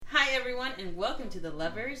and welcome to the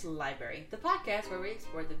Lovers Library, the podcast where we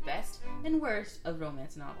explore the best and worst of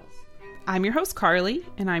romance novels. I'm your host, Carly,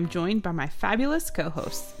 and I'm joined by my fabulous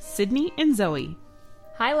co-hosts, Sydney and Zoe.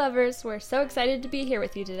 Hi, lovers. We're so excited to be here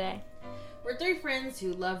with you today. We're three friends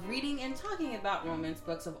who love reading and talking about romance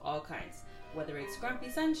books of all kinds. Whether it's Grumpy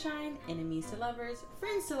Sunshine, enemies to lovers,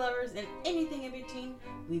 friends to lovers, and anything in between,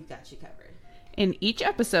 we've got you covered. In each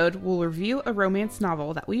episode, we'll review a romance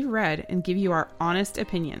novel that we've read and give you our honest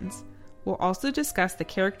opinions. We'll also discuss the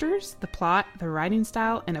characters, the plot, the writing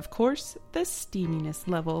style, and of course, the steaminess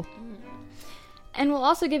level. And we'll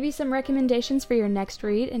also give you some recommendations for your next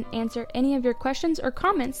read and answer any of your questions or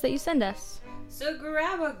comments that you send us. So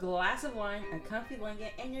grab a glass of wine, a comfy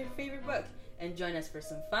blanket, and your favorite book, and join us for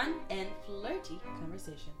some fun and flirty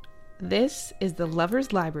conversation. This is the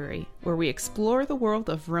Lovers Library, where we explore the world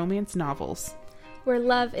of romance novels. Where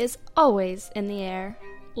love is always in the air.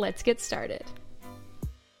 Let's get started.